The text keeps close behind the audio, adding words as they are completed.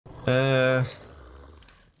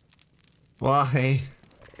Why?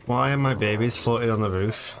 Why are my babies floating on the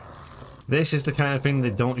roof? This is the kind of thing they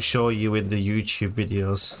don't show you in the YouTube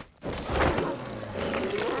videos.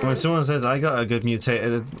 When someone says, I got a good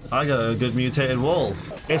mutated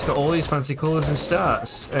wolf. It's got all these fancy colours and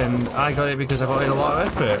stats, and I got it because I put in a lot of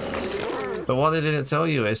effort. But what they didn't tell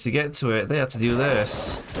you is to get to it, they had to do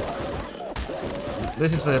this.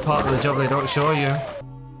 This is the part of the job they don't show you.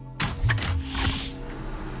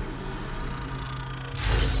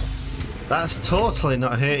 That's totally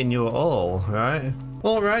not hurting you at all, right?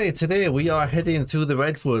 Alrighty, today we are heading to the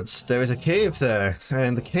Redwoods. There is a cave there,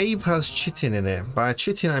 and the cave has chitin in it. By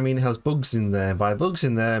chitin I mean it has bugs in there. By bugs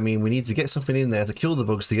in there I mean we need to get something in there to kill the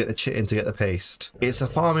bugs to get the chitin to get the paste. It's a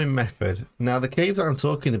farming method. Now the cave that I'm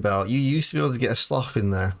talking about, you used to be able to get a sloth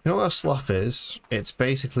in there. You know what a sloth is? It's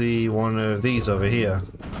basically one of these over here.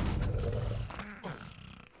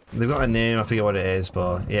 They've got a name, I forget what it is,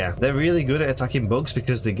 but yeah. They're really good at attacking bugs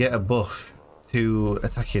because they get a buff to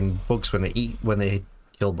attacking bugs when they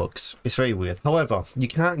kill bugs. It's very weird. However, you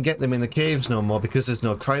can't get them in the caves no more because there's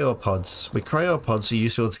no cryopods. With cryopods, you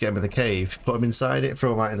used to be able to get them in the cave, put them inside it, throw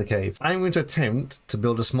them out in the cave. I'm going to attempt to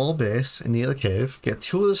build a small base near the cave, get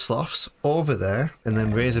 2 of the sloths over there, and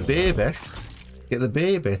then raise a baby. Get the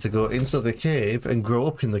baby to go into the cave and grow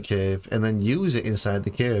up in the cave, and then use it inside the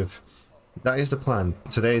cave. That is the plan.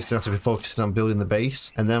 Today is going to have to be focusing on building the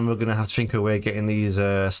base, and then we're going to have to think of a way of getting these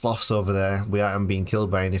sloths over there without them being killed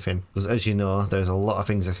by anything. Because as you know, there's a lot of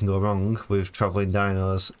things that can go wrong with travelling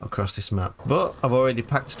dinos across this map. But I've already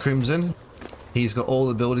packed Crimson. He's got all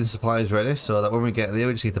the building supplies ready, so that when we get there,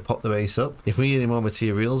 we just need to pop the base up. If we need any more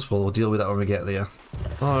materials, we'll deal with that when we get there.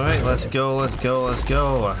 Alright, let's go, let's go, let's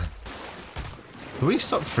go. Can we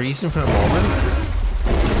stop freezing for a moment?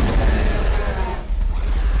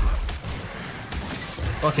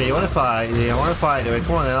 Okay, you want to fight? Yeah, I want to fight, do it.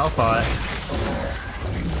 Come on then, I'll fight.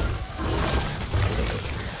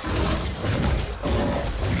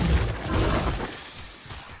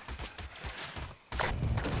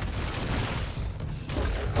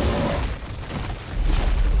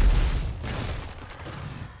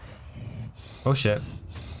 Oh shit.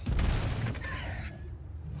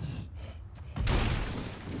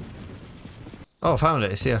 Oh, I found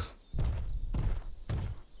it, it's here.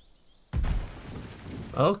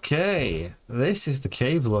 Okay, this is the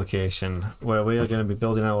cave location where we are going to be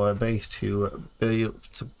building our base to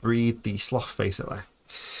breed the sloth, basically.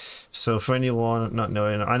 So for anyone not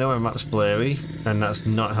knowing, I know my map's blurry and that's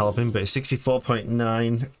not helping, but it's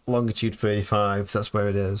 64.9, longitude 35, that's where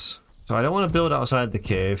it is. So I don't want to build outside the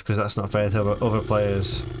cave because that's not fair to other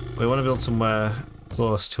players. We want to build somewhere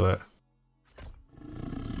close to it.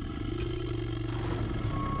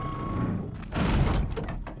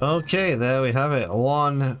 Okay, there we have it.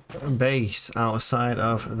 One base outside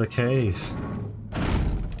of the cave.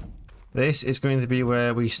 This is going to be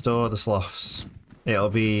where we store the sloths. It'll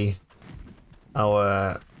be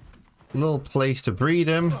our little place to breed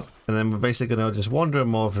them, and then we're basically going to just wander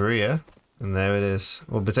them over here. And there it is.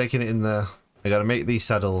 We'll be taking it in there. I gotta make these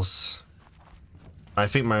saddles. I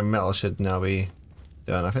think my metal should now be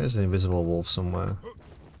done. I think there's an invisible wolf somewhere.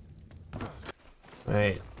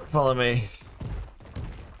 Right, follow me.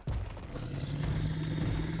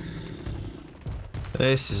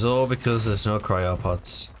 This is all because there's no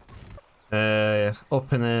cryopods.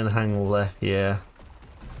 Up and then hang left, yeah.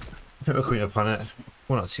 I think we're coming up on it.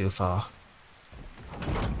 We're not too far.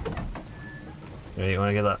 Right, you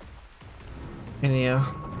wanna get that in here?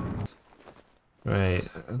 Right,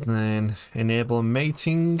 and then enable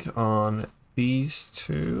mating on these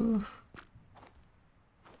two.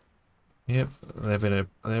 Yep, they're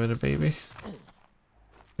having a baby.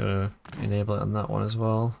 Gonna enable it on that one as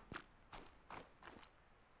well.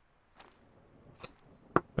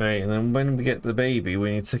 Right, and then when we get the baby,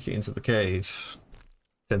 we need to take it into the cave.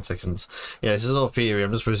 10 seconds. Yeah, this is all theory.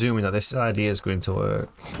 I'm just presuming that this idea is going to work.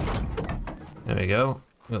 There we go.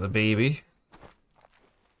 Got the baby.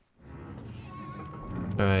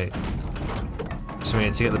 Alright. So we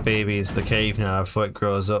need to get the baby into the cave now before it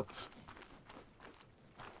grows up.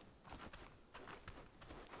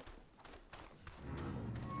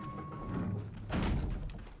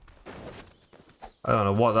 I don't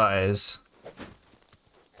know what that is.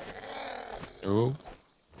 Oh.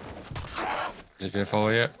 Is it gonna follow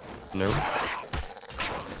yet? No.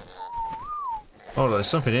 Oh, there's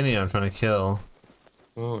something in here I'm trying to kill.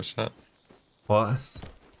 Oh, what's that? What?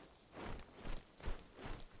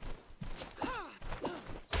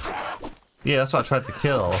 Yeah, that's what I tried to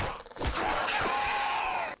kill.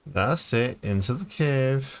 That's it, into the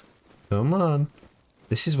cave. Come on.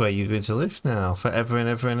 This is where you're going to live now, forever and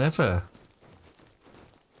ever and ever.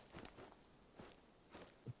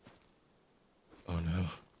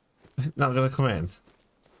 Is it not gonna come in?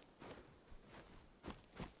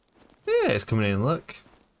 Yeah, it's coming in, look.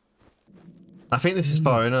 I think this is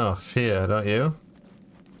far enough here, don't you?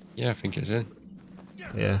 Yeah, I think it's in.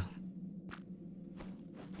 Yeah.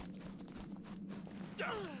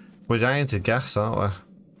 We're dying to gas, aren't we?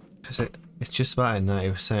 It's just about at 90%.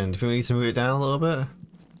 Do you think we need to move it down a little bit?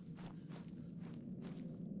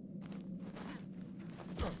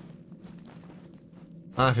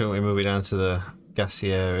 I think we move it down to the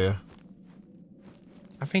gassy area.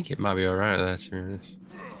 I think it might be alright there, to be honest.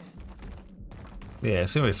 Yeah,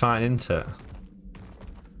 it's gonna be fine, isn't it?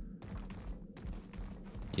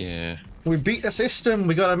 Yeah. We beat the system.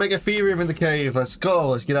 We got a Megatherium in the cave. Let's go.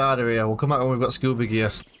 Let's get out of here. We'll come back when we've got scuba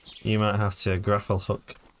gear. You might have to grapple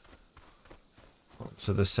hook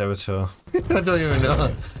to the Cerator. I don't even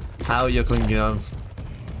know how you're clinging on.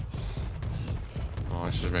 Oh,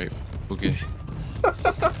 this is right buggy.